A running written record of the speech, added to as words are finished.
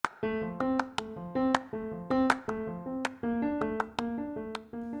Hey,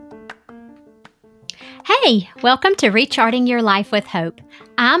 welcome to Recharting Your Life with Hope.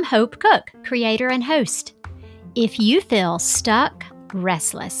 I'm Hope Cook, creator and host. If you feel stuck,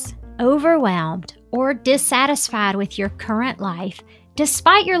 restless, overwhelmed, or dissatisfied with your current life,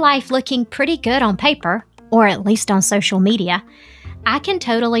 despite your life looking pretty good on paper, or at least on social media, I can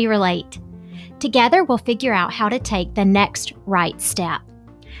totally relate. Together, we'll figure out how to take the next right step.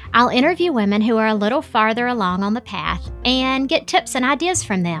 I'll interview women who are a little farther along on the path and get tips and ideas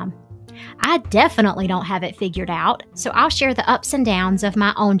from them. I definitely don't have it figured out, so I'll share the ups and downs of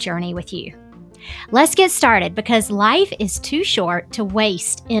my own journey with you. Let's get started because life is too short to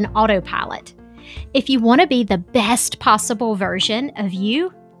waste in autopilot. If you want to be the best possible version of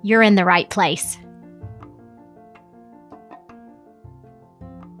you, you're in the right place.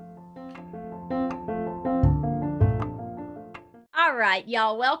 All right,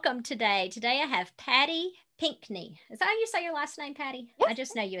 y'all, welcome today. Today I have Patty Pinkney. Is that how you say your last name, Patty? Yes. I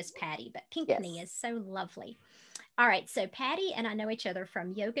just know you as Patty, but Pinkney Yes. is so lovely. All right, so Patty and I know each other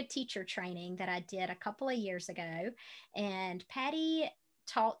from yoga teacher training that I did a couple of years ago. And Patty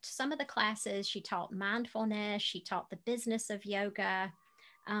taught some of the classes. She taught mindfulness. She taught the business of yoga.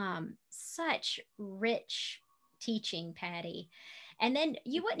 Such rich teaching, Patty. And then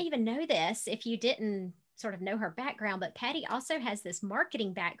you wouldn't even know this if you didn't sort of know her background, but Patty also has this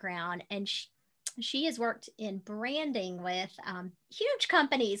marketing background, and she has worked in branding with huge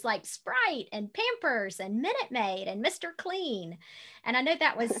companies like Sprite and Pampers and Minute Maid and Mr. Clean. And I know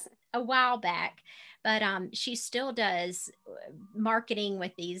that was a while back, but she still does marketing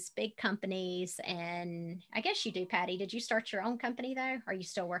with these big companies. And I guess you do, Patty. Did you start your own company though? Or are you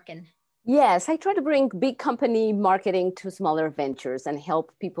still working? Yes, I try to bring big company marketing to smaller ventures and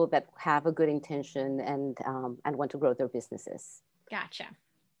help people that have a good intention and want to grow their businesses. Gotcha.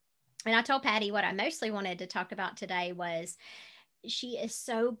 And I told Patty what I mostly wanted to talk about today was she is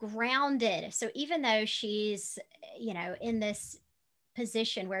so grounded. So even though she's, in this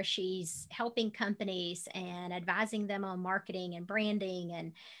position where she's helping companies and advising them on marketing and branding,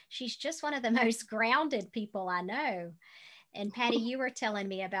 and she's just one of the most grounded people I know. And Patty, you were telling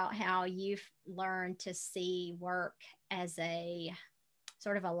me about how you've learned to see work as a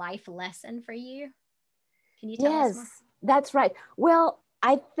sort of a life lesson for you. Can you tell us more? Yes, that's right. Well,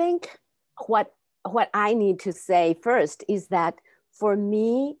 I think what what I need to say first is that for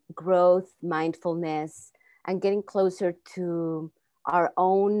me, growth, mindfulness, and getting closer to our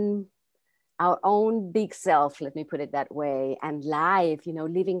own our own big self, let me put it that way, and life,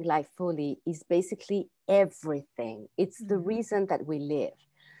 living life fully is basically everything. It's the Mm-hmm. reason that we live.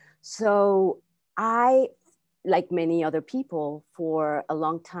 So I, like many other people, for a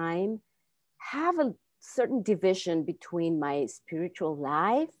long time, have a certain division between my spiritual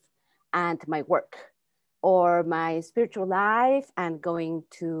life and my work, or my spiritual life and going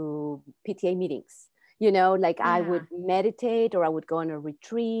to PTA meetings. Like I Yeah. would meditate or I would go on a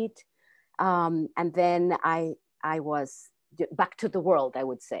retreat, and then I was back to the world, I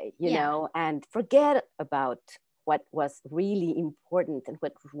would say, Yeah. and forget about what was really important and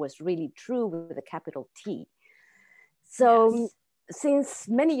what was really true with a capital T. So Yes. since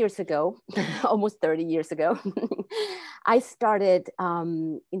many years ago, almost 30 years ago, I started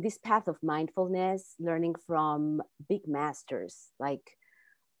in this path of mindfulness, learning from big masters like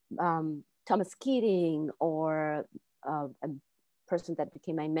Thomas Keating, or a person that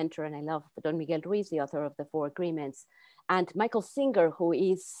became my mentor and I love, Don Miguel Ruiz, the author of the Four Agreements, and Michael Singer, who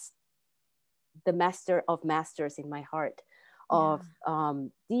is the master of masters in my heart of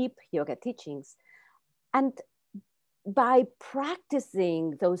deep yoga teachings. And by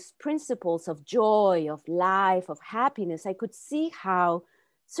practicing those principles of joy, of life, of happiness, I could see how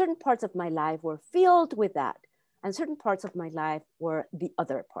certain parts of my life were filled with that, and certain parts of my life were the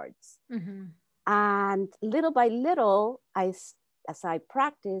other parts. Mm-hmm. And little by little, as I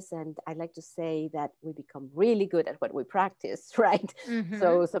practice, and I like to say that we become really good at what we practice, right? Mm-hmm.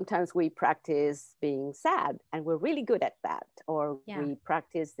 So sometimes we practice being sad and we're really good at that. Or Yeah. we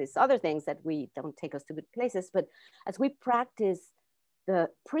practice these other things that we don't take us to good places. But as we practice the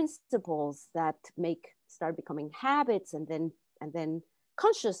principles that start becoming habits and then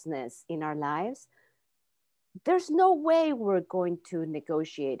consciousness in our lives, there's no way we're going to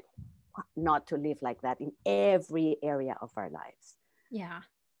negotiate not to live like that in every area of our lives. Yeah.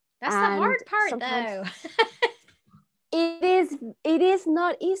 That's the And hard part sometimes though. it is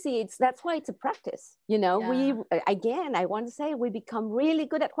not easy. That's why it's a practice. We, Yeah. again, I want to say, we become really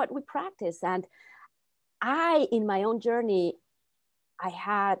good at what we practice. And in my own journey,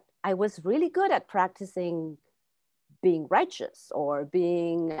 I was really good at practicing being righteous or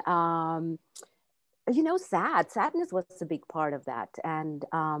being, sad. Sadness was a big part of that. And,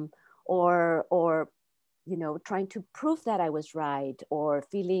 or, trying to prove that I was right, or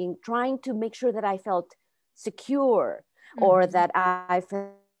trying to make sure that I felt secure, or that I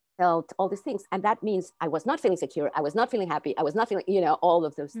felt all these things. And that means I was not feeling secure. I was not feeling happy. I was not feeling, all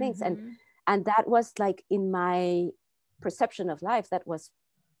of those things. And that was like, in my perception of life, that was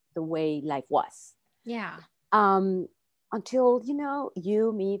the way life was. Yeah. Until,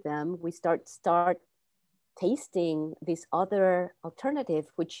 you, me, them, we start tasting this other alternative,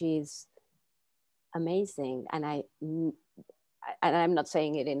 which is amazing. And I'm not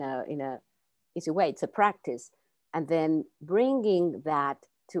saying it in a easy way. It's a practice. And then bringing that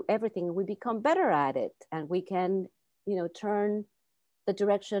to everything, we become better at it, and we can, turn the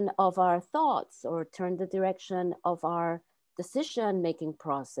direction of our thoughts, or turn the direction of our decision-making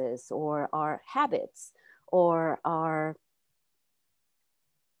process, or our habits, or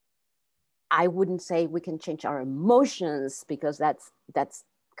I wouldn't say we can change our emotions, because that's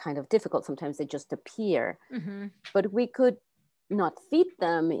kind of difficult. Sometimes they just appear, but we could not feed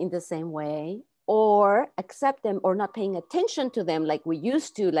them in the same way, or accept them, or not paying attention to them like we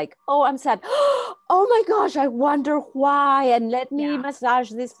used to, like, oh, I'm sad. Oh my gosh, I wonder why. And let me massage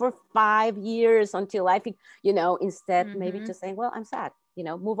this for 5 years until I think, instead maybe just saying, well, I'm sad,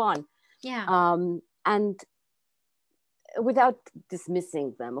 move on. Yeah. And without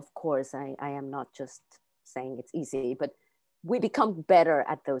dismissing them, of course, I am not just saying it's easy, but we become better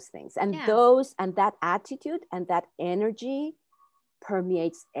at those things. And and that attitude and that energy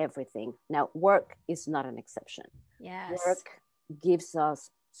permeates everything. Now, work is not an exception. Yes. Work gives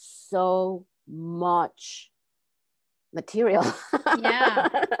us so much material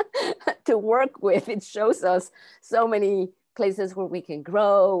to work with. It shows us so many places where we can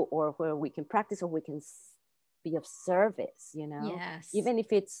grow, or where we can practice, or we can be of service, Yes. Even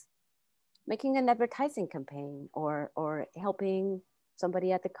if it's making an advertising campaign, or helping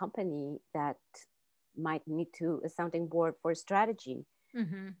somebody at the company that might need a sounding board for strategy.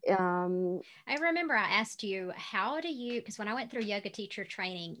 I remember I asked you, how do you, because when I went through yoga teacher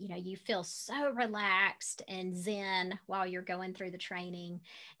training, you feel so relaxed and zen while you're going through the training.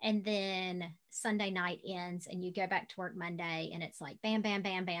 And then Sunday night ends and you go back to work Monday, and it's like, bam, bam,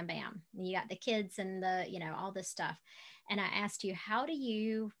 bam, bam, bam. And you got the kids and all this stuff. And I asked you, how do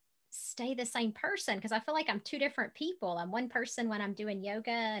you stay the same person? Because I feel like I'm two different people. I'm one person when I'm doing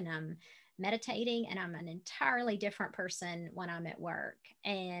yoga and I'm meditating, and I'm an entirely different person when I'm at work.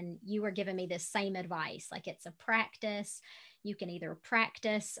 And you were giving me this same advice, like, it's a practice. You can either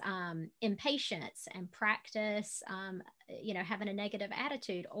practice impatience and practice having a negative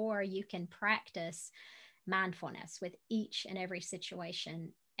attitude, or you can practice mindfulness with each and every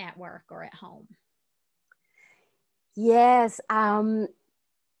situation at work or at home. Yes.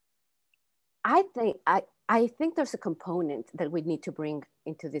 I think there's a component that we need to bring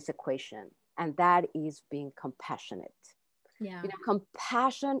into this equation, and that is being compassionate. Yeah.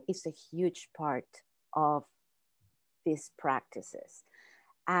 Compassion is a huge part of these practices.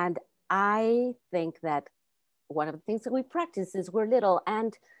 And I think that one of the things that we practice is we're little.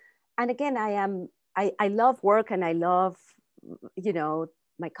 And again, I love work, and I love,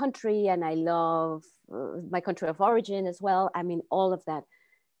 my country, and I love my country of origin as well. I mean, all of that.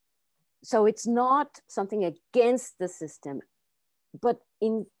 So it's not something against the system, but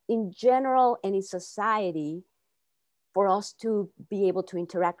in general, and in society, for us to be able to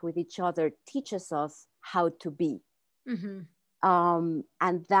interact with each other teaches us how to be.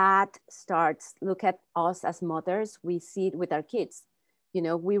 And that starts, look at us as mothers, we see it with our kids.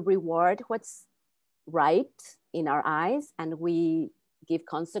 We reward what's right in our eyes, and we give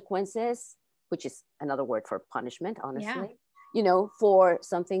consequences, which is another word for punishment, honestly. For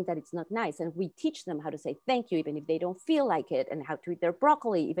something that it's not nice. And we teach them how to say thank you, even if they don't feel like it, and how to eat their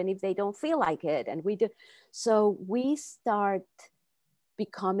broccoli, even if they don't feel like it. And we do. So we start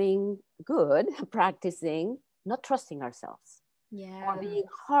becoming good, practicing not trusting ourselves. Or being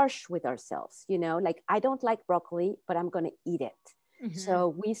harsh with ourselves, like, I don't like broccoli, but I'm going to eat it.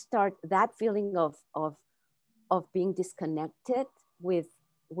 So we start that feeling of being disconnected with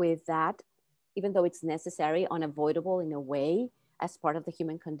that, even though it's necessary, unavoidable in a way, as part of the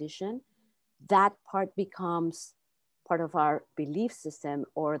human condition. That part becomes part of our belief system,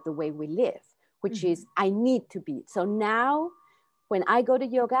 or the way we live, which is, I need to be. So now when I go to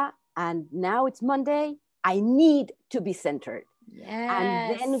yoga, and now it's Monday, I need to be centered.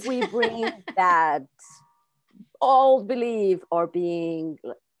 And then we bring that old belief, or being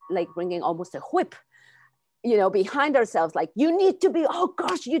like bringing almost a whip, behind ourselves, like, you need to be, oh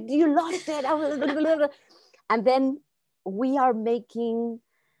gosh, you lost it. And then we are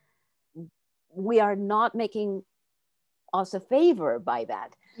not making us a favor by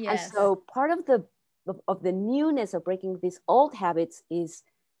that. Yes. And so part of the newness of breaking these old habits is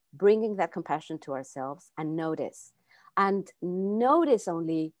bringing that compassion to ourselves and notice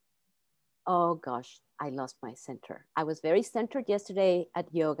only, oh gosh, I lost my center. I was very centered yesterday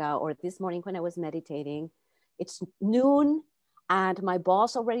at yoga, or this morning when I was meditating. It's noon and my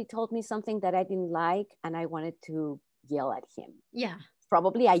boss already told me something that I didn't like and I wanted to yell at him. Yeah.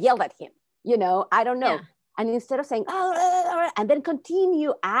 Probably I yelled at him, I don't know. Yeah. And instead of saying, oh, and then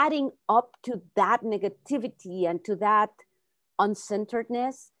continue adding up to that negativity and to that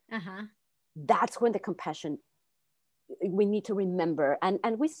uncenteredness, that's when the compassion, we need to remember. And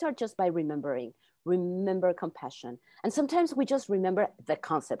we start just by remember compassion. And sometimes we just remember the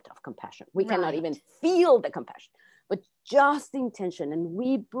concept of compassion. We cannot even feel the compassion, but just the intention. And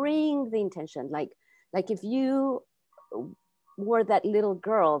we bring the intention, like if you were that little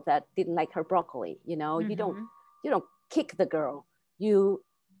girl that didn't like her broccoli, you don't kick the girl, you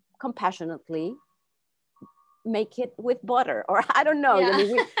compassionately make it with butter, or I don't know. I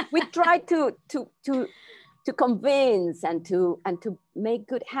mean, we try to convince and to make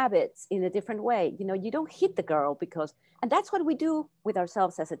good habits in a different way. You don't hit the girl and that's what we do with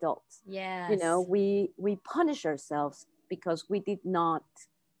ourselves as adults. Yes. We punish ourselves because we did not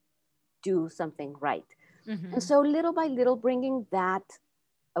do something right. And so little by little, bringing that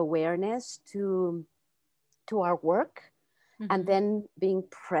awareness to our work, and then being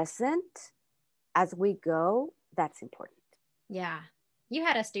present as we go, that's important. Yeah. You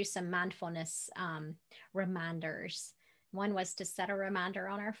had us do some mindfulness reminders. One was to set a reminder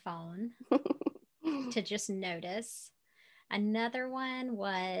on our phone to just notice. Another one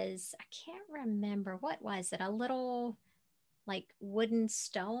was, I can't remember, what was it? A little like wooden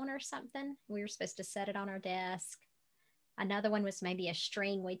stone or something. We were supposed to set it on our desk. Another one was maybe a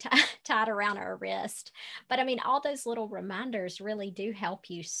string we tied around our wrist. But I mean, all those little reminders really do help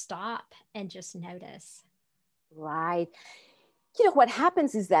you stop and just notice. Right. What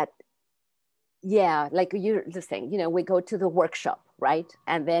happens is that, like you're just saying, we go to the workshop, right?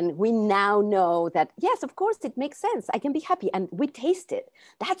 And then we now know that, yes, of course, it makes sense. I can be happy. And we taste it.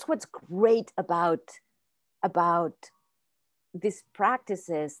 That's what's great about these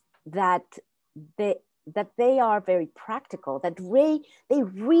practices, that they are very practical, that they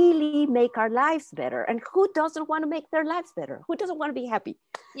really make our lives better. And who doesn't want to make their lives better? Who doesn't want to be happy?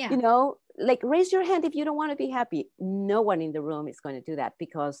 Yeah. Like raise your hand if you don't want to be happy. No one in the room is going to do that,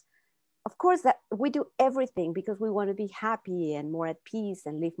 because of course that we do everything because we want to be happy and more at peace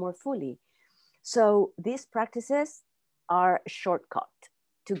and live more fully. So these practices are a shortcut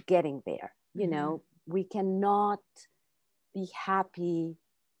to getting there. We cannot be happy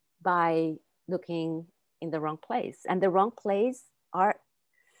by looking in the wrong place, and the wrong place are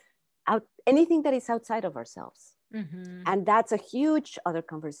anything that is outside of ourselves. And that's a huge other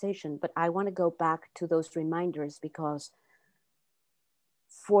conversation, but I want to go back to those reminders, because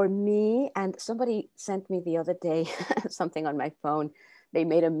for me, and somebody sent me the other day something on my phone, they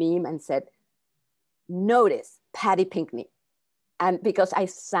made a meme and said, notice Patty Pinkney. And because I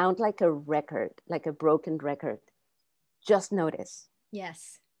sound like a record, like a broken record, just notice.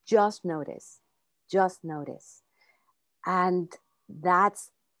 Yes. Just notice. And that's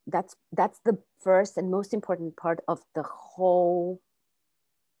the first and most important part of the whole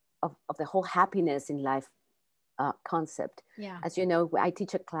happiness in life concept. Yeah. As you know, I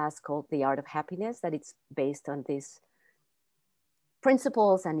teach a class called The Art of Happiness, that it's based on these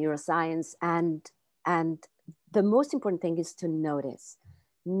principles and neuroscience, and the most important thing is to notice.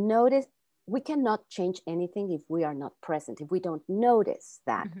 We cannot change anything if we are not present, if we don't notice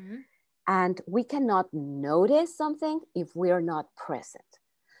that. And we cannot notice something if we are not present.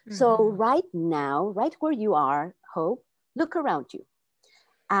 So right now, right where you are, Hope, look around you.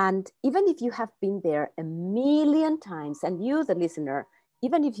 And even if you have been there a million times, and you, the listener,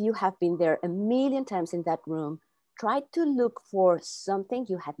 even if you have been there a million times in that room, try to look for something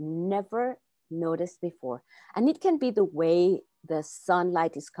you had never noticed before. And it can be the way the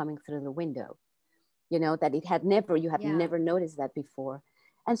sunlight is coming through the window, that you had never noticed that before.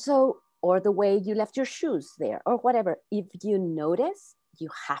 And so, or the way you left your shoes there, or whatever. If you notice, you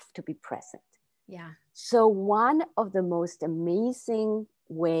have to be present. Yeah. So one of the most amazing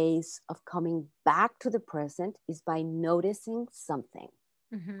ways of coming back to the present is by noticing something.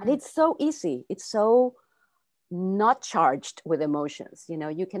 And it's so easy. It's so not charged with emotions.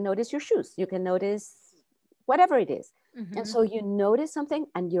 You can notice your shoes. You can notice whatever it is. And so you notice something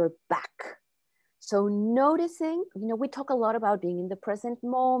and you're back. So noticing, we talk a lot about being in the present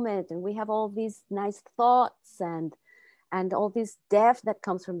moment, and we have all these nice thoughts and and all this depth that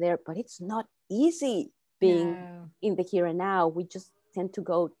comes from there. But it's not easy being in the here and now. We just tend to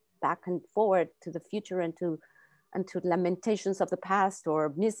go back and forward to the future and to lamentations of the past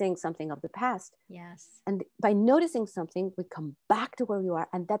or missing something of the past. Yes. And by noticing something, we come back to where you are.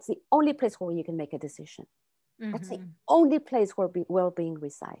 And that's the only place where you can make a decision. Mm-hmm. That's the only place where well-being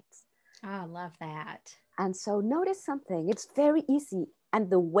resides. Oh, I love that. And so notice something. It's very easy. And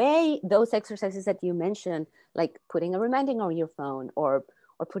the way those exercises that you mentioned, like putting a reminding on your phone or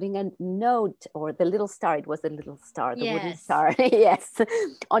putting a note or the little star, it was the little star, the wooden star, yes,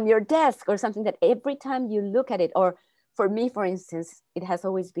 on your desk or something that every time you look at it, or for me, for instance, it has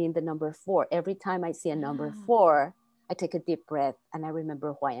always been the number 4. Every time I see a number 4, I take a deep breath and I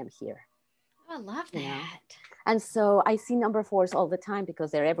remember why I'm here. Oh, I love that. You know? And so I see number 4s all the time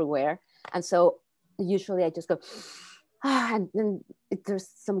because they're everywhere. And so usually I just go, and then there's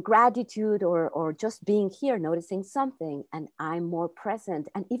some gratitude or just being here, noticing something, and I'm more present.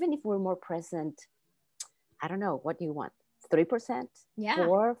 And even if we're more present, I don't know, what do you want? 3%? Yeah.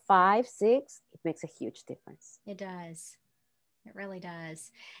 4, 5, 6? It makes a huge difference. It does. It really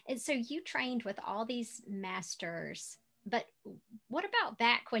does. And so you trained with all these masters, but what about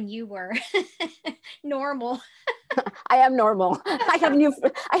back when you were normal? I am normal. I have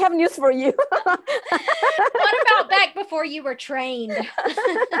news for you. What about back before you were trained?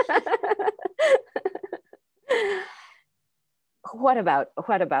 What about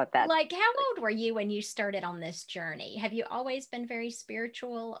that? Like, how old were you when you started on this journey? Have you always been very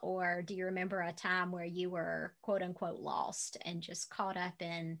spiritual, or do you remember a time where you were quote unquote lost and just caught up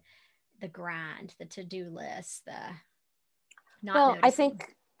in the grind, the to-do list, the not noticing?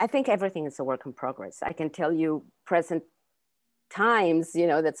 I think everything is a work in progress. I can tell you present times, you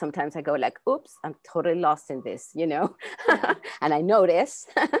know, that sometimes I go like, oops, I'm totally lost in this, you know, and I notice,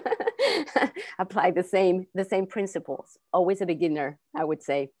 apply the same principles. Always a beginner, I would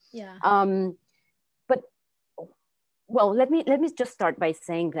say. Yeah. But well, let me just start by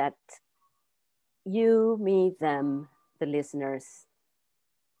saying that you, me, them, the listeners,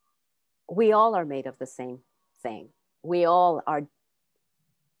 we all are made of the same thing. We all are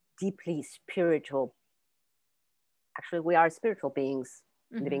deeply spiritual. Actually, we are spiritual beings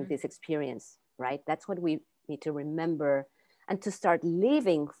living this experience, right? That's what we need to remember and to start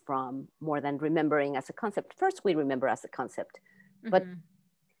living from, more than remembering as a concept. First, we remember as a concept, but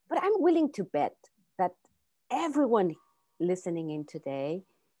I'm willing to bet that everyone listening in today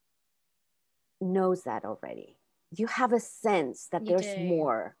knows that already. You have a sense that there's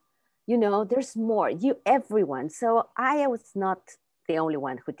more, you know, there's more, everyone. So I was not the only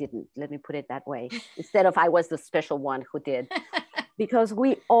one who didn't, let me put it that way, instead of I was the special one who did, because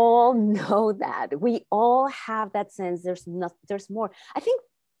we all know that. We all have that sense there's more. I think,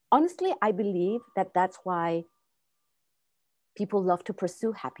 honestly, I believe that that's why people love to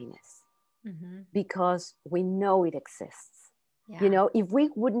pursue happiness, because we know it exists. Yeah. You know, if we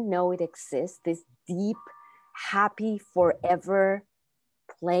wouldn't know it exists, this deep, happy, forever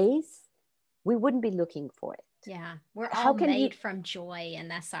place, we wouldn't be looking for it. Yeah, we're all made from joy,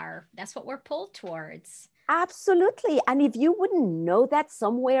 and that's what we're pulled towards. Absolutely. And if you wouldn't know that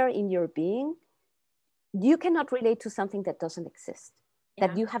somewhere in your being, you cannot relate to something that doesn't exist,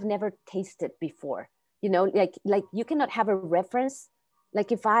 that you have never tasted before. You know, like you cannot have a reference.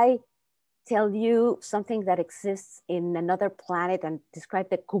 Like if I tell you something that exists in another planet and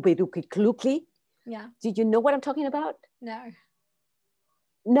describe the Kuberukiklukli, do you know what I'm talking about?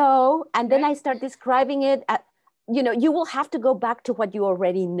 No. And then I start describing it. You know, you will have to go back to what you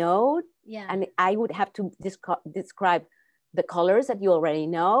already know. Yeah. And I would have to describe the colors that you already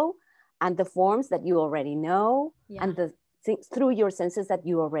know, and the forms that you already know, and the things through your senses that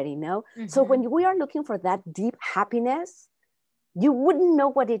you already know. So when we are looking for that deep happiness, you wouldn't know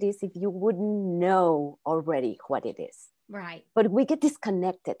what it is if you wouldn't know already what it is. Right. But we get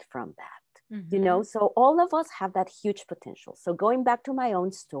disconnected from that, you know? So all of us have that huge potential. So going back to my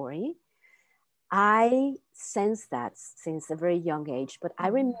own story, I sense that since a very young age, but I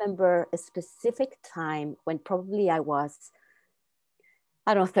remember a specific time when probably I was,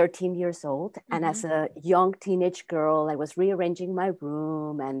 I don't know, 13 years old. And as a young teenage girl, I was rearranging my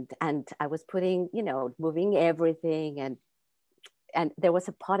room and I was putting, you know, moving everything. And there was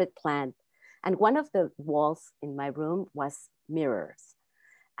a potted plant. And one of the walls in my room was mirrors.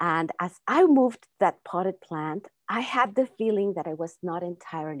 And as I moved that potted plant, I had the feeling that I was not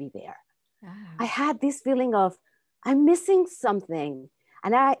entirely there. I had this feeling of, I'm missing something.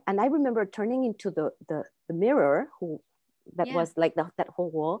 And I remember turning into the mirror was like that whole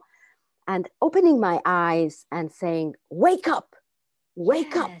wall, and opening my eyes and saying, wake up,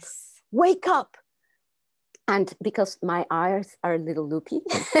 wake up, wake up. And because my eyes are a little loopy,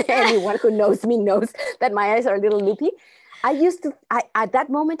 anyone who knows me knows that my eyes are a little loopy. At that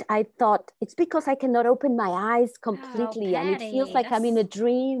moment, I thought it's because I cannot open my eyes Oh, completely and it feels Patty, like I'm in a that's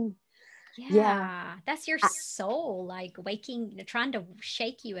dream. Yeah. yeah, that's your I, soul like waking, trying to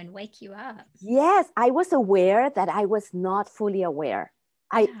shake you and wake you up. yes, I was aware that I was not fully aware.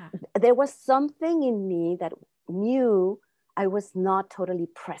 Yeah. There was something in me that knew I was not totally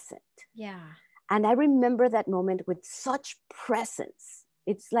present. Yeah. And I remember that moment with such presence.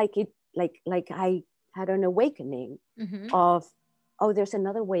 It's like I had an awakening Mm-hmm. of, oh, there's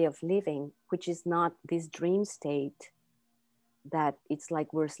another way of living, which is not this dream state that it's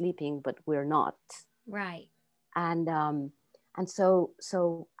like we're sleeping but we're not. Right. And so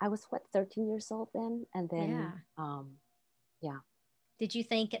I was, what, 13 years old then, and then Yeah. yeah. Did you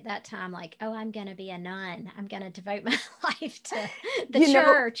think at that time, like, oh, I'm going to be a nun? I'm going to devote my life to the You know,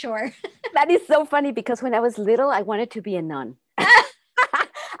 church or. that is so funny because when I was little, I wanted to be a nun.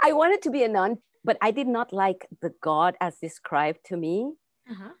 I wanted to be a nun, but I did not like the God as described to me.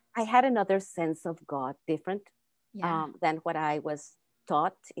 Uh-huh. I had another sense of God, different Yeah. than what I was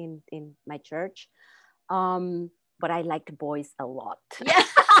taught in my church. But I liked boys a lot. Yeah.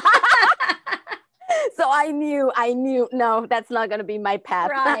 So I knew, no, that's not going to be my path.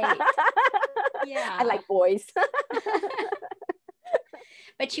 Right. I Yeah. like boys.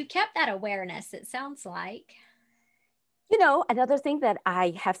 But you kept that awareness, it sounds like. You know, another thing that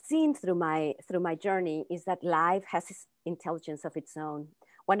I have seen through my journey is that life has its intelligence of its own.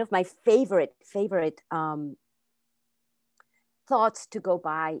 One of my favorite thoughts to go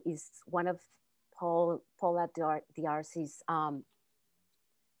by is one of Paula D'Arcy's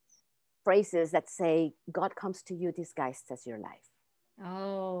phrases that say, God comes to you disguised as your life.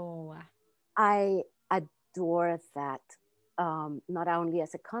 Oh. I adore that, not only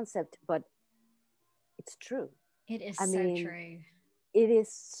as a concept, but it's true. It is I so mean, true. it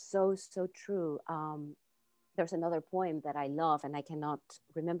is so, so true. There's another poem that I love, and I cannot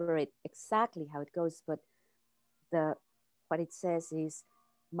remember it exactly how it goes, but what it says is,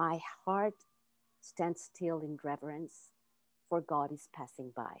 my heart stands still in reverence, for God is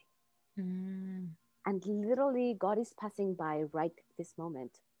passing by. Mm. And literally, God is passing by right this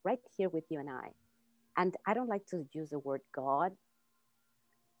moment, right here with you and I. And I don't like to use the word God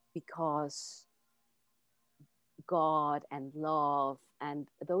because God and love and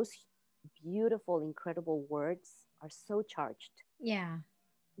those beautiful, incredible words are so charged. Yeah.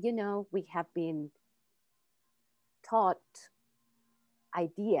 You know, we have been taught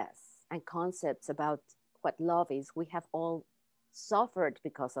ideas and concepts about what love is. We have all suffered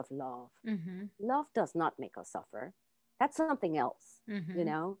because of love. Mm-hmm. Love does not make us suffer. That's something else, you Mm-hmm.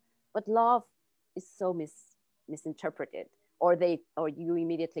 know. But love is so misinterpreted, or you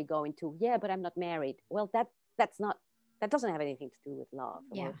immediately go into, yeah, but I'm not married. Well, that doesn't have anything to do with love,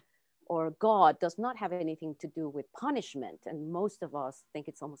 Yeah. or God does not have anything to do with punishment. And most of us think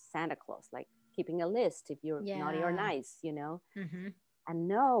it's almost Santa Claus, like keeping a list if you're naughty or Yeah. nice, you know. Mm-hmm. And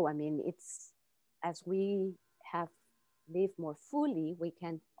no, I mean, it's, as we have lived more fully, we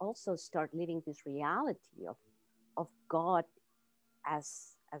can also start living this reality of God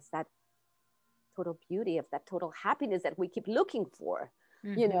as that total beauty, of that total happiness that we keep looking for.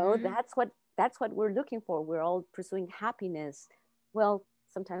 Mm-hmm. You know, that's what we're looking for. We're all pursuing happiness. Well,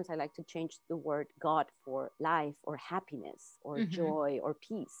 sometimes I like to change the word God for life or happiness or Mm-hmm. joy or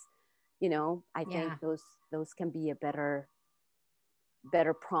peace. You know, I think Yeah. those can be a better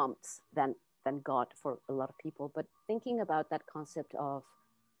prompts than God for a lot of people. But thinking about that concept of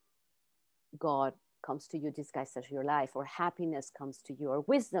God comes to you disguised as your life, or happiness comes to you, or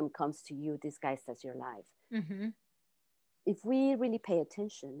wisdom comes to you disguised as your life. Mm-hmm. If we really pay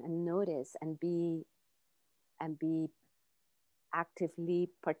attention and notice and be actively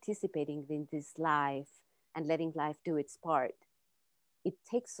participating in this life and letting life do its part, it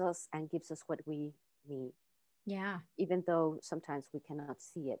takes us and gives us what we need. Yeah. Even though sometimes we cannot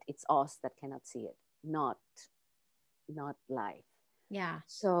see it, it's us that cannot see it, not life. Yeah.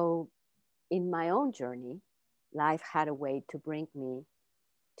 So in my own journey, life had a way to bring me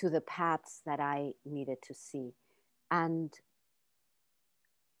to the paths that I needed to see. And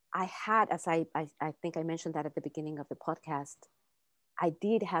I had, as I think I mentioned that at the beginning of the podcast, I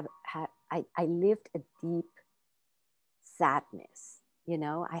did I lived a deep sadness. You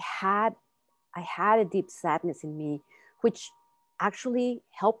know, I had a deep sadness in me, which actually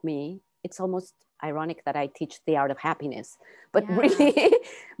helped me. It's almost ironic that I teach the art of happiness, but Yeah.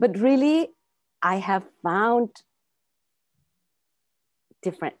 really, I have found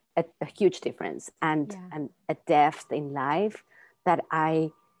a huge difference and Yeah. a depth in life that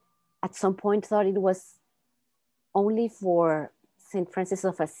I at some point thought it was only for St. Francis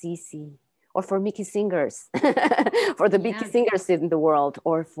of Assisi or for Mickey singers, for the Mickey singers in the world,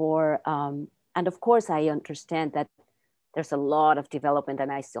 or for, and of course, I understand that there's a lot of development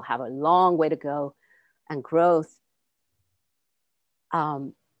and I still have a long way to go and growth.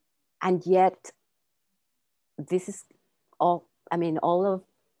 And yet, this is all, I mean, all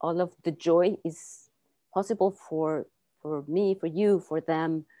of the joy is possible for me, for you, for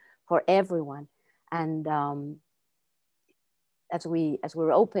them, for everyone. And as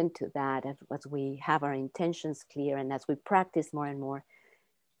we're open to that, as we have our intentions clear, and as we practice more and more,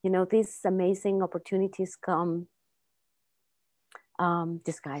 these amazing opportunities come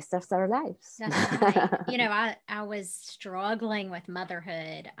disguised as our lives. That's right. I was struggling with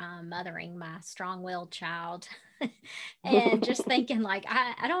motherhood, mothering my strong-willed child, and just thinking like,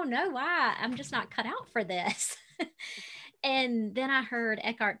 I don't know why I'm just not cut out for this. And then I heard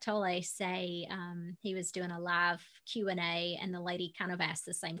Eckhart Tolle say, he was doing a live Q&A, and the lady kind of asked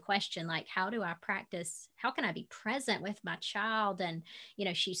the same question, like, how do I practice? How can I be present with my child? And,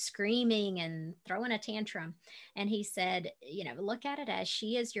 she's screaming and throwing a tantrum. And he said, look at it as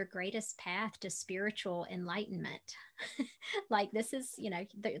she is your greatest path to spiritual enlightenment. Like, this is,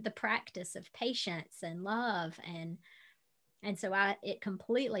 the practice of patience and love. And so it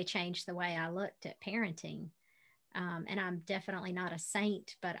completely changed the way I looked at parenting. And I'm definitely not a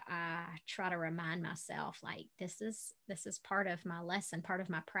saint, but I try to remind myself, like, this is part of my lesson, part of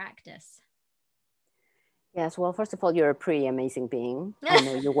my practice. Yes, well, first of all, you're a pretty amazing being. I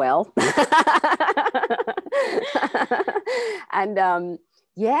know you well. And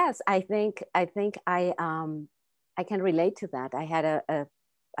yes, I think I can relate to that. I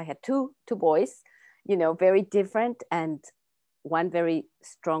had two boys, very different, and one very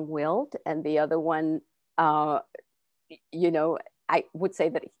strong-willed, and the other one, I would say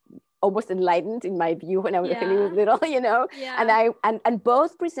that almost enlightened in my view when I was little, Yeah. and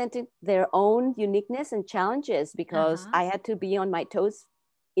both presented their own uniqueness and challenges, because I had to be on my toes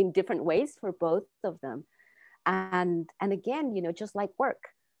in different ways for both of them. And again, just like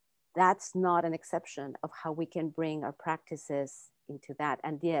work, that's not an exception of how we can bring our practices into that.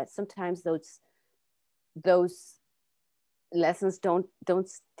 And yeah, sometimes those lessons don't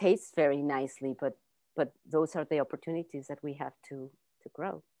taste very nicely, but those are the opportunities that we have to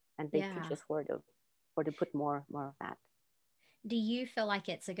grow, and they teach us where to put more of that. Do you feel like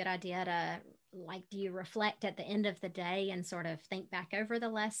it's a good idea to, do you reflect at the end of the day and sort of think back over the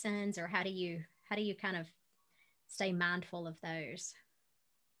lessons, or how do you kind of stay mindful of those?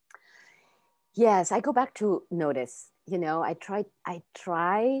 Yes, I go back to notice. I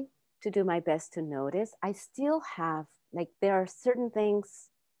try to do my best to notice. I still have, there are certain things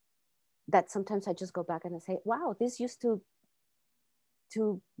that sometimes I just go back and I say, wow, this used to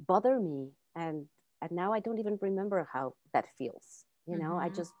bother me. And now I don't even remember how that feels.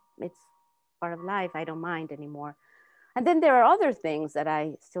 It's part of life. I don't mind anymore. And then there are other things that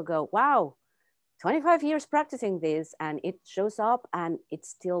I still go, wow, 25 years practicing this, and it shows up and it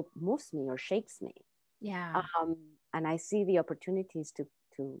still moves me or shakes me. Yeah. And I see the opportunities to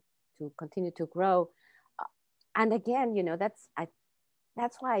continue to grow. And again,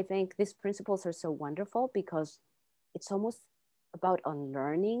 that's why I think these principles are so wonderful, because it's almost about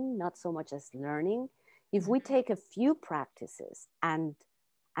unlearning, not so much as learning. If we take a few practices and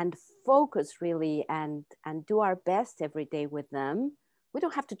focus really and do our best every day with them, we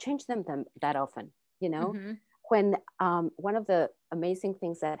don't have to change them that often. When one of the amazing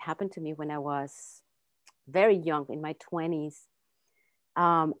things that happened to me when I was very young, in my 20s,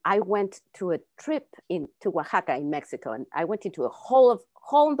 I went to a trip to Oaxaca in Mexico, and I went into a hole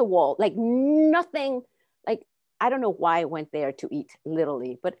in the wall, like nothing, like, I don't know why I went there to eat,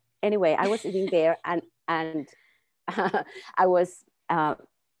 literally. But anyway, I was eating there, and I was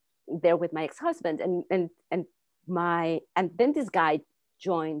there with my ex-husband, and then this guy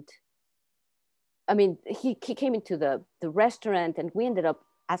joined. I mean, he came into the restaurant, and we ended up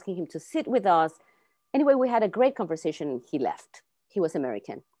asking him to sit with us. Anyway, we had a great conversation. He left. He was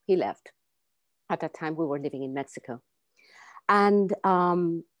American. He left. At that time, we were living in Mexico. And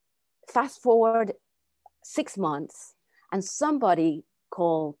fast forward 6 months, and somebody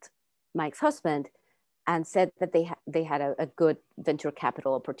called my ex-husband and said that they had a good venture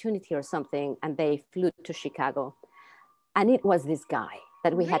capital opportunity or something, and they flew to Chicago. And it was this guy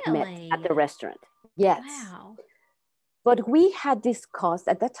that we had met at the restaurant. Yes. Wow. But we had discussed,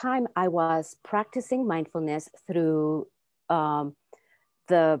 at that time, I was practicing mindfulness through the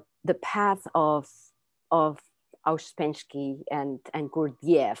path of Ouspensky and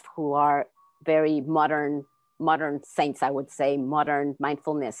Gurdjieff, who are very modern saints, I would say, modern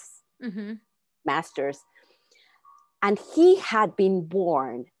mindfulness masters. And he had been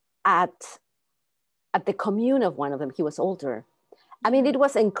born at the commune of one of them. He was older. I mean, it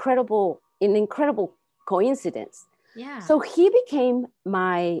was an incredible coincidence. Yeah. So he became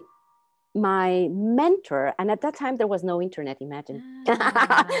my mentor. And at that time, there was no internet, imagine.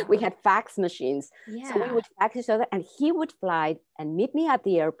 We had fax machines. Yeah. So we would fax each other, and he would fly and meet me at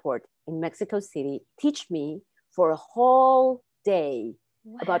the airport in Mexico City, teach me for a whole day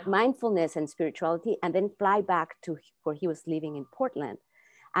about mindfulness and spirituality, and then fly back to where he was living in Portland.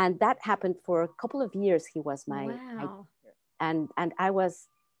 And that happened for a couple of years. He was my teacher. And I was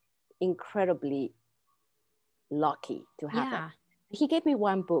incredibly lucky to have it. He gave me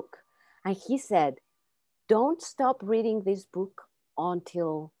one book, and he said, don't stop reading this book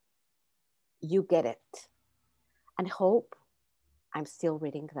until you get it. And Hope, I'm still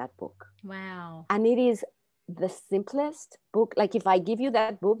reading that book. Wow. And it is the simplest book. Like if I give you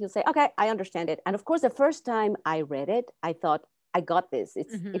that book, you'll say, okay, I understand it. And of course, the first time I read it, I thought, I got this.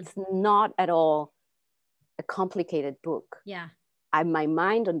 It's not at all a complicated book. Yeah. My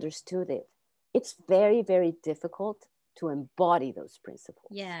mind understood it. It's very, very difficult to embody those principles.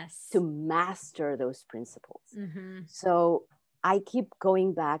 Yes. To master those principles. Mm-hmm. So I keep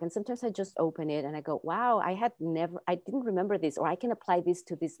going back, and sometimes I just open it and I go, wow, I didn't remember this, or I can apply this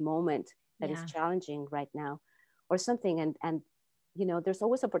to this moment that is challenging right now, or something. And you know, there's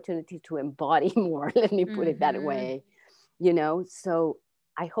always opportunity to embody more. Let me put it that way. You know, so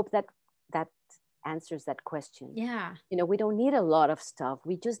I hope that answers that question. Yeah. You know, we don't need a lot of stuff.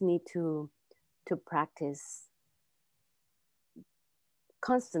 We just need to practice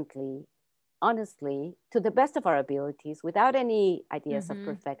constantly, honestly, to the best of our abilities, without any ideas of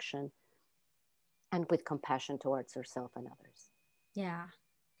perfection, and with compassion towards ourselves and others. Yeah,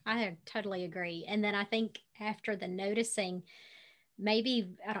 I totally agree. And then I think after the noticing,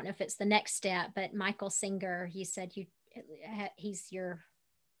 maybe, I don't know if it's the next step, but Michael Singer, you said he's your,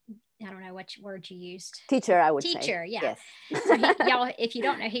 I don't know what word you used. Teacher, I would say. Teacher, yeah. Yes. So y'all, if you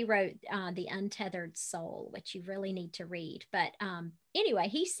don't know, he wrote The Untethered Soul, which you really need to read. But anyway,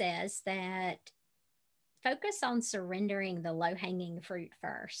 he says that focus on surrendering the low-hanging fruit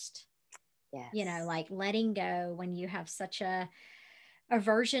first. Yes. You know, like letting go when you have such a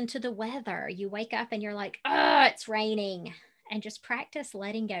aversion to the weather. You wake up and you're like, oh, it's raining. And just practice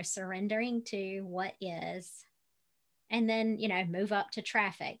letting go, surrendering to what is. And then, you know, move up to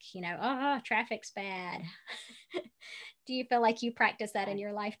traffic, you know, oh, traffic's bad. Do you feel like you practice that in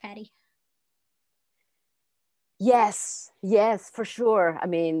your life, Patty? Yes, for sure. I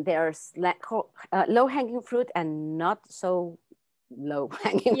mean, there's low-hanging fruit and not so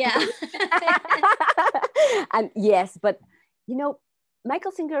low-hanging fruit. And yes, but, you know,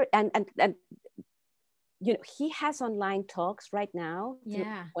 Michael Singer and you know, he has online talks right now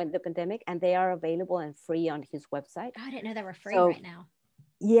when the pandemic, and they are available and free on his website. Oh, I didn't know they were free right now.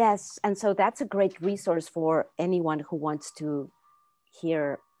 Yes. And so that's a great resource for anyone who wants to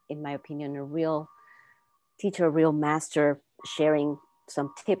hear, in my opinion, a real teacher, a real master sharing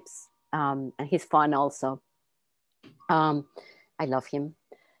some tips. And he's fun also. I love him.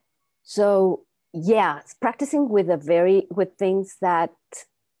 So yeah, practicing with things that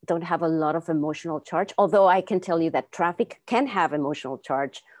don't have a lot of emotional charge, although I can tell you that traffic can have emotional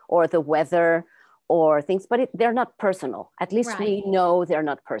charge, or the weather, or things, but they're not personal. At least we know they're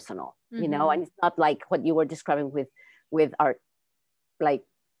not personal, you know, and it's not like what you were describing with our like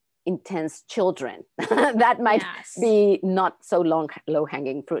intense children. That might be not so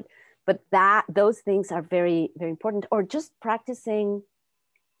low-hanging fruit, but those things are very, very important. Or just practicing,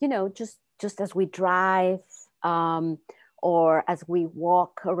 you know, just as we drive, or as we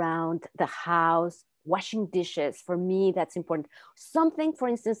walk around the house, washing dishes. For me, that's important. Something, for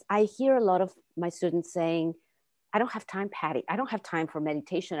instance, I hear a lot of my students saying, I don't have time, Patty. I don't have time for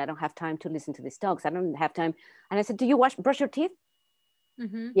meditation. I don't have time to listen to these talks. I don't have time. And I said, do you brush your teeth?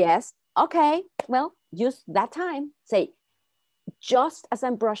 Yes. Okay. Well, use that time. Say, just as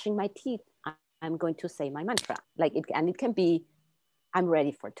I'm brushing my teeth, I'm going to say my mantra. And it can be, I'm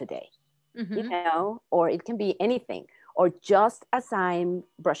ready for today, you know, or it can be anything. Or just as I'm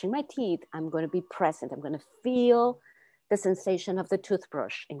brushing my teeth, I'm going to be present. I'm going to feel the sensation of the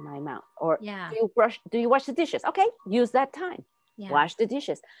toothbrush in my mouth. Or do you wash the dishes? Okay, use that time. Wash the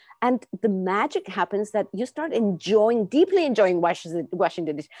dishes. And the magic happens that you start deeply enjoying washing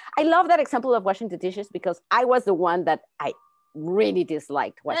the dishes. I love that example of washing the dishes because I was the one that I really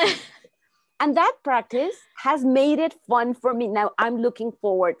disliked washing. And that practice has made it fun for me. Now I'm looking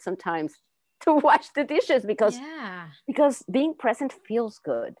forward sometimes to wash the dishes because being present feels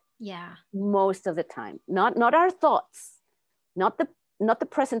good. Yeah. Most of the time. Not our thoughts, not the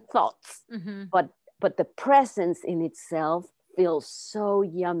present thoughts, but but the presence in itself feels so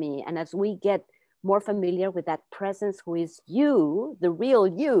yummy. And as we get more familiar with that presence, who is you, the real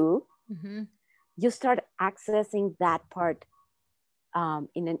you, Mm-hmm. you start accessing that part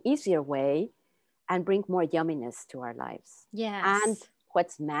in an easier way and bring more yumminess to our lives. Yes. And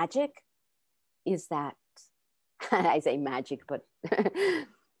what's magic is that, I say magic, but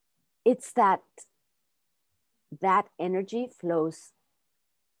it's that energy flows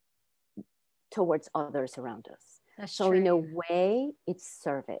towards others around us. That's so true. in a way, it's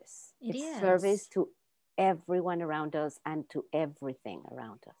service. It's service to everyone around us and to everything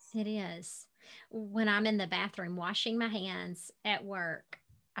around us. It is. When I'm in the bathroom washing my hands at work,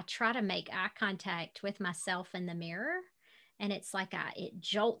 I try to make eye contact with myself in the mirror. And it's like it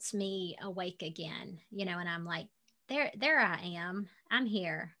jolts me awake again, and I'm like, there I am. I'm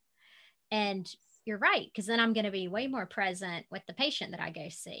here. And you're right, because then I'm going to be way more present with the patient that I go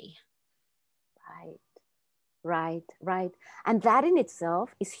see. Right. And that in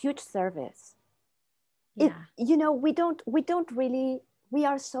itself is huge service. Yeah. We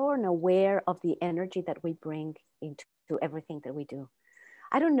are so unaware of the energy that we bring into everything that we do.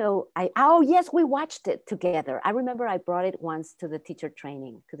 I don't know. Yes, we watched it together. I remember I brought it once to the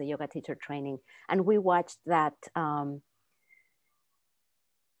yoga teacher training. And we watched that, Joan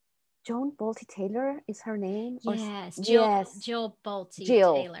Bolte Taylor is her name? Yes. Jill Bolte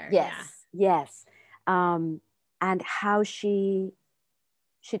Taylor. Yes. And how she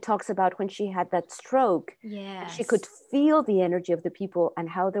talks about when she had that stroke. Yes. She could feel the energy of the people, and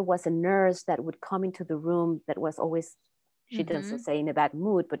how there was a nurse that would come into the room that was always, she doesn't say in a bad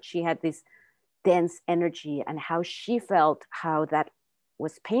mood, but she had this dense energy, and how she felt how that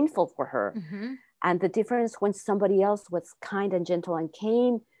was painful for her. And the difference when somebody else was kind and gentle and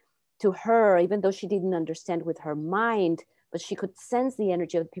came to her, even though she didn't understand with her mind, but she could sense the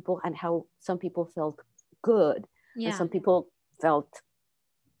energy of the people, and how some people felt good and some people felt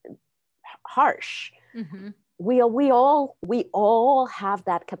harsh. We all have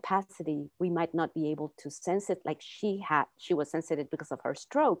that capacity. We might not be able to sense it like she was sensitive because of her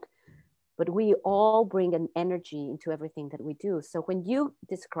stroke, but we all bring an energy into everything that we do. So when you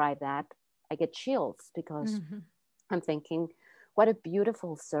describe that, I get chills, because I'm thinking, what a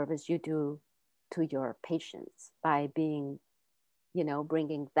beautiful service you do to your patients by being,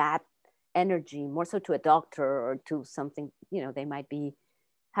 bringing that energy more so to a doctor or to something, they might be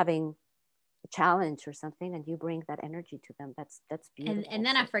having a challenge or something, and you bring that energy to them. That's beautiful. And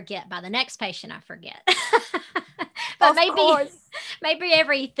then I forget. By the next patient, I forget. But maybe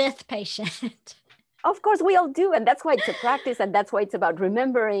every fifth patient. Of course, we all do. And that's why it's a practice. And that's why it's about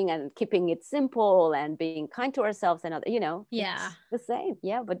remembering and keeping it simple and being kind to ourselves and other, Yeah. It's the same.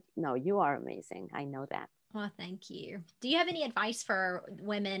 Yeah. But no, you are amazing. I know that. Well, thank you. Do you have any advice for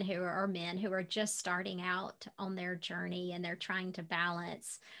women or men who are just starting out on their journey and they're trying to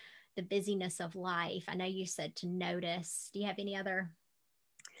balance the busyness of life? I know you said to notice. Do you have any other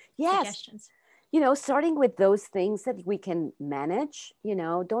suggestions? Starting with those things that we can manage,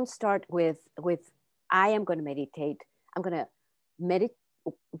 don't start with I am going to meditate. I'm going to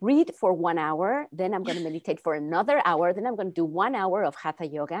read for 1 hour. Then I'm going to meditate for another hour. Then I'm going to do 1 hour of hatha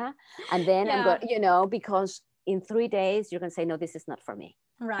yoga. And then I'm going, because in 3 days, you're going to say, no, this is not for me.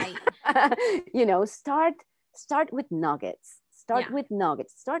 Right. Start with nuggets. Start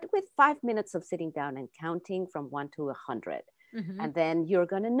with 5 minutes of sitting down and counting from 1 to 100. And then you're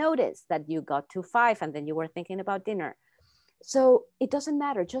going to notice that you got to 5 and then you were thinking about dinner. So it doesn't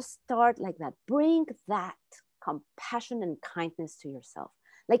matter. Just start like that. Bring that compassion and kindness to yourself.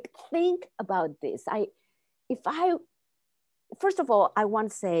 Like, think about this. First of all, I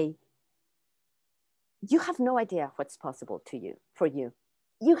want to say, you have no idea what's possible for you.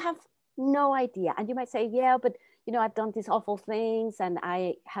 You have no idea. And you might say, yeah, but I've done these awful things and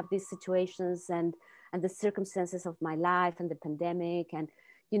I have these situations and the circumstances of my life and the pandemic. And,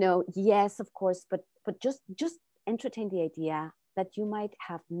 yes, of course, but just entertain the idea that you might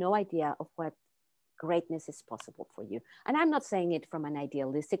have no idea of what greatness is possible for you. And I'm not saying it from an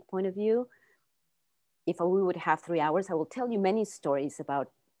idealistic point of view. If we would have 3 hours, I will tell you many stories about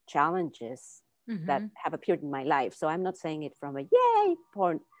challenges that have appeared in my life. So I'm not saying it from a yay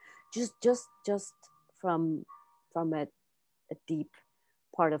point, just from a deep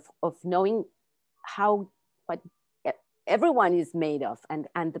part of knowing what everyone is made of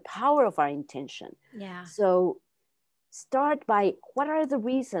and the power of our intention. Yeah. So start by, what are the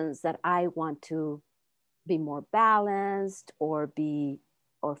reasons that I want to be more balanced or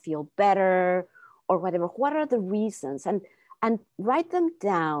feel better or whatever? What are the reasons? And write them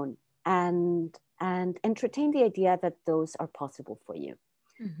down and entertain the idea that those are possible for you.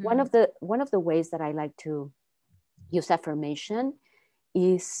 One of the ways that I like to use affirmation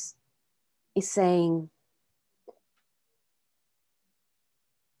is saying,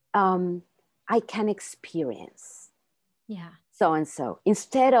 I can experience so and so,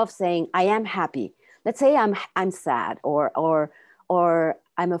 instead of saying I am happy. Let's say I'm sad, or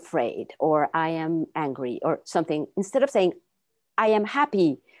I'm afraid, or I am angry, or something. Instead of saying I am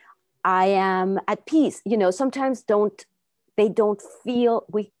happy, I am at peace. Sometimes they don't feel,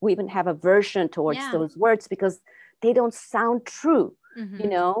 we even have aversion towards those words because they don't sound true,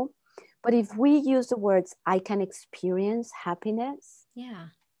 But if we use the words, I can experience happiness,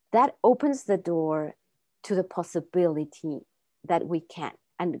 that opens the door to the possibility that we can.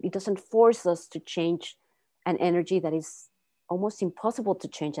 And it doesn't force us to change an energy that is almost impossible to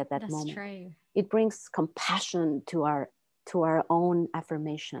change at that moment. True. It brings compassion to our own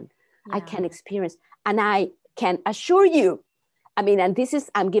affirmation. I can experience, and I can assure you, and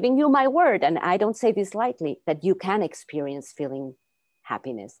I'm giving you my word, and I don't say this lightly, that you can experience feeling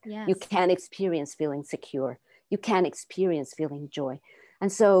happiness. Yes. You can experience feeling secure. You can experience feeling joy.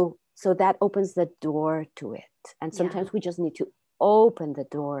 And so that opens the door to it. And sometimes we just need to open the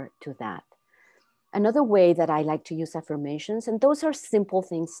door to that. Another way that I like to use affirmations, and those are simple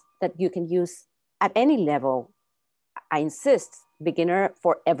things that you can use at any level. I insist, beginner,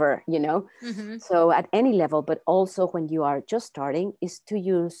 forever, So at any level, but also when you are just starting, is to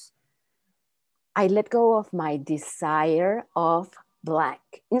use, I let go of my desire of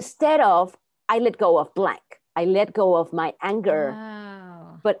blank. Instead of, I let go of blank. I let go of my anger,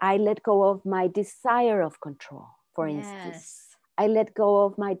 but I let go of my desire of control, for instance. I let go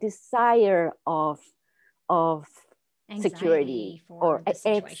of my desire of anxiety, security or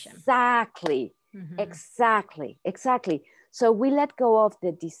exactly. Exactly. So we let go of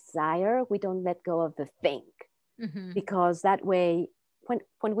the desire. We don't let go of the thing, because that way,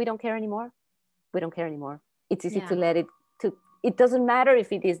 when we don't care anymore, we don't care anymore. It's easy to let it. It doesn't matter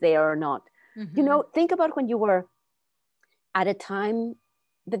if it is there or not. Think about when you were at a time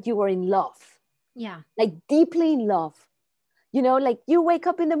that you were in love. Like deeply in love. Like you wake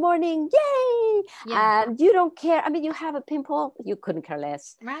up in the morning, yay! And you don't care. You have a pimple, you couldn't care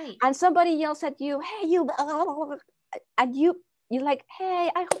less. Right. And somebody yells at you, hey, you, and you're like, hey,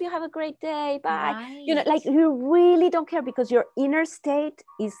 I hope you have a great day. Bye. Right. Like you really don't care because your inner state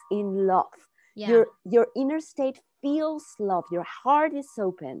is in love. Your inner state feels love. Your heart is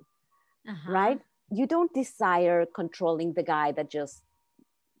open, right? You don't desire controlling the guy that just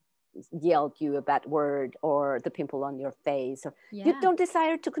yelled you a bad word or the pimple on your face. Or you don't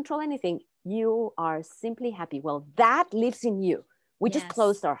desire to control anything. You are simply happy. Well, that lives in you. We just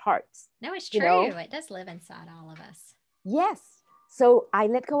closed our hearts. No, it's true. It does live inside all of us. Yes. So I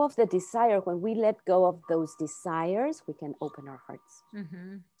let go of the desire. When we let go of those desires, we can open our hearts.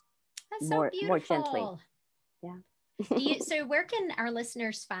 That's so beautiful. More gently. Yeah. So where can our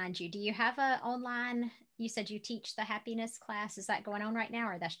listeners find you? Do you have a online, you said you teach the happiness class. Is that going on right now,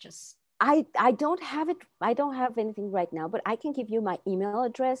 or that's just? I don't have it. I don't have anything right now, but I can give you my email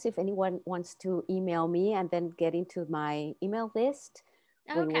address if anyone wants to email me and then get into my email list.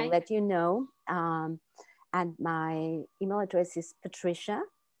 We will let you know. And my email address is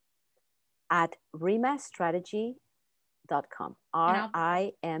patricia@rimastrategy.com.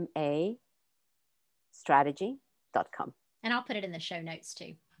 RIMA strategy.com. And I'll put it in the show notes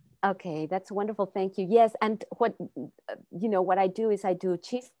too. Okay, that's wonderful. Thank you. Yes, and what I do is I do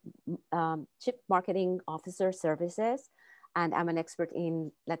chief marketing officer services, and I'm an expert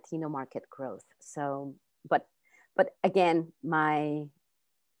in Latino market growth. So, but again, my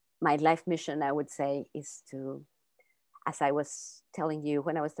life mission, I would say, is to, as I was telling you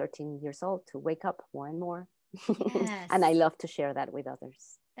when I was 13 years old, to wake up more and more. Yes. And I love to share that with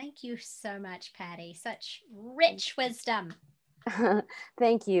others. Thank you so much, Patty. Such rich wisdom.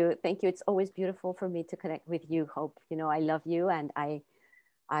 Thank you. It's always beautiful for me to connect with you, Hope. I love you, and I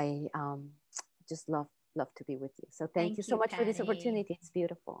just love to be with you. So thank you so much, Patty, for this opportunity. It's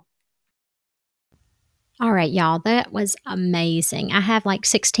beautiful. All right, y'all, that was amazing. I have like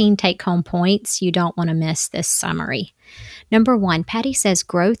 16 take-home points. You don't want to miss this summary. Number 1, Patty says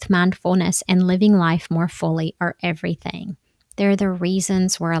growth, mindfulness, and living life more fully are everything. They're the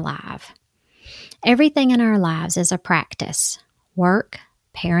reasons we're alive. Everything in our lives is a practice. Work,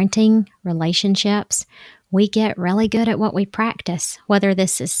 parenting, relationships. We get really good at what we practice, whether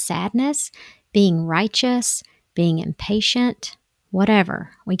this is sadness, being righteous, being impatient,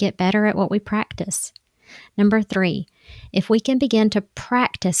 whatever. We get better at what we practice. Number 3, if we can begin to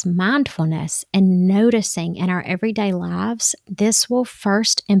practice mindfulness and noticing in our everyday lives, this will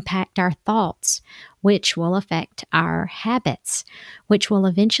first impact our thoughts. which will affect our habits, which will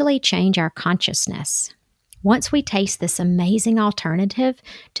eventually change our consciousness. Once we taste this amazing alternative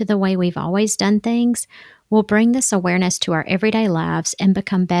to the way we've always done things, we'll bring this awareness to our everyday lives and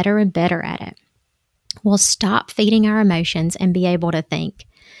become better and better at it. We'll stop feeding our emotions and be able to think,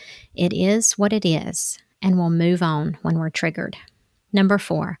 it is what it is, and we'll move on when we're triggered. Number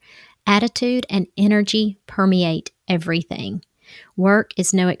 4, attitude and energy permeate everything. Work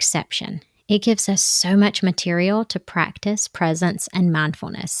is no exception. It gives us so much material to practice presence and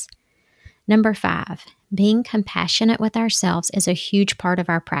mindfulness. Number 5, being compassionate with ourselves is a huge part of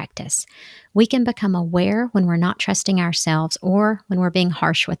our practice. We can become aware when we're not trusting ourselves or when we're being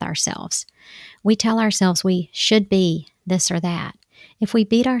harsh with ourselves. We tell ourselves we should be this or that. If we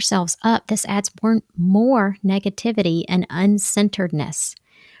beat ourselves up, this adds more negativity and uncenteredness.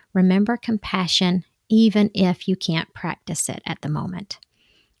 Remember compassion even if you can't practice it at the moment.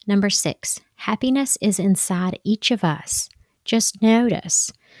 Number 6, happiness is inside each of us. Just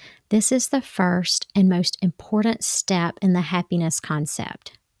notice. This is the first and most important step in the happiness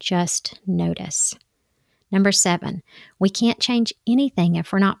concept. Just notice. Number 7, we can't change anything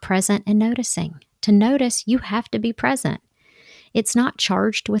if we're not present and noticing. To notice, you have to be present. It's not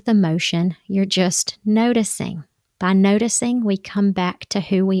charged with emotion. You're just noticing. By noticing, we come back to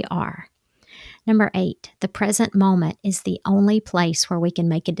who we are. Number 8, the present moment is the only place where we can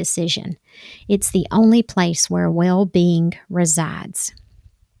make a decision. It's the only place where well-being resides.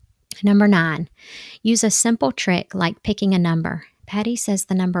 Number 9, use a simple trick like picking a number. Patty says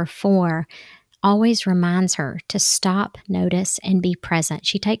the number 4 always reminds her to stop, notice, and be present.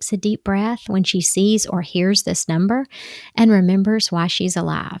 She takes a deep breath when she sees or hears this number and remembers why she's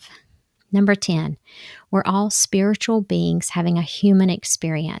alive. Number 10, we're all spiritual beings having a human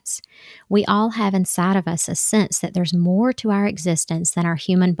experience. We all have inside of us a sense that there's more to our existence than our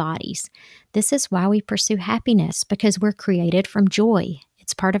human bodies. This is why we pursue happiness, because we're created from joy.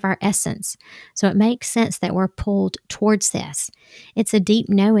 It's part of our essence. So it makes sense that we're pulled towards this. It's a deep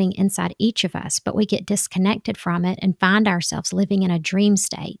knowing inside each of us, but we get disconnected from it and find ourselves living in a dream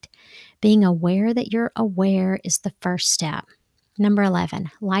state. Being aware that you're aware is the first step. Number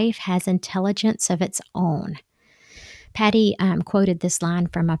 11, life has intelligence of its own. Patty quoted this line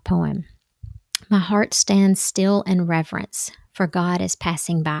from a poem. My heart stands still in reverence, for God is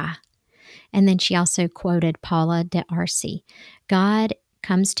passing by. And then she also quoted Paula D'Arcy. God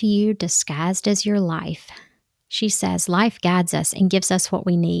comes to you disguised as your life. She says, life guides us and gives us what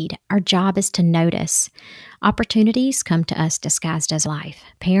we need. Our job is to notice. Opportunities come to us disguised as life.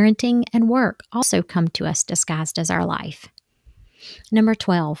 Parenting and work also come to us disguised as our life. Number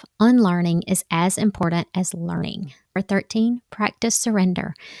 12, unlearning is as important as learning. Number 13, practice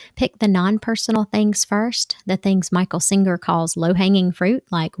surrender. Pick the non-personal things first, the things Michael Singer calls low-hanging fruit,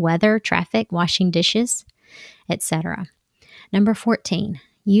 like weather, traffic, washing dishes, etc. Number 14,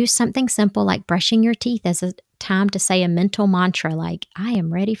 use something simple like brushing your teeth as a time to say a mental mantra like, I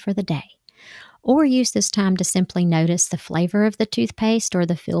am ready for the day. Or use this time to simply notice the flavor of the toothpaste or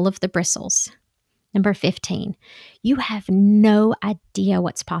the feel of the bristles. Number 15, you have no idea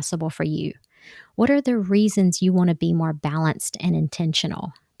what's possible for you. What are the reasons you want to be more balanced and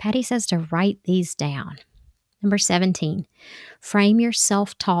intentional? Patty says to write these down. Number 17, frame your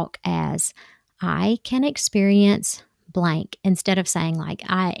self-talk as, I can experience blank. Instead of saying like,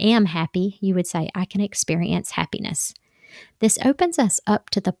 I am happy, you would say, I can experience happiness. This opens us up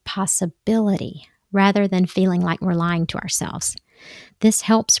to the possibility rather than feeling like we're lying to ourselves. This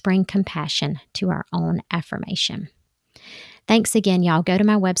helps bring compassion to our own affirmation. Thanks again, y'all. Go to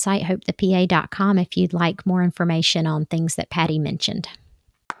my website, hopethepa.com, if you'd like more information on things that Patty mentioned.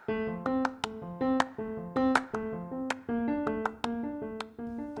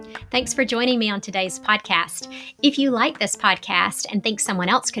 Thanks for joining me on today's podcast. If you like this podcast and think someone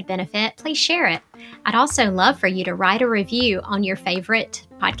else could benefit, please share it. I'd also love for you to write a review on your favorite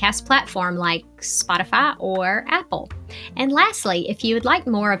podcast platform like Spotify or Apple. And lastly, if you would like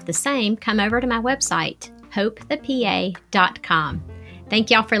more of the same, come over to my website, hopethepa.com. Thank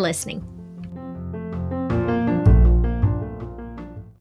y'all for listening.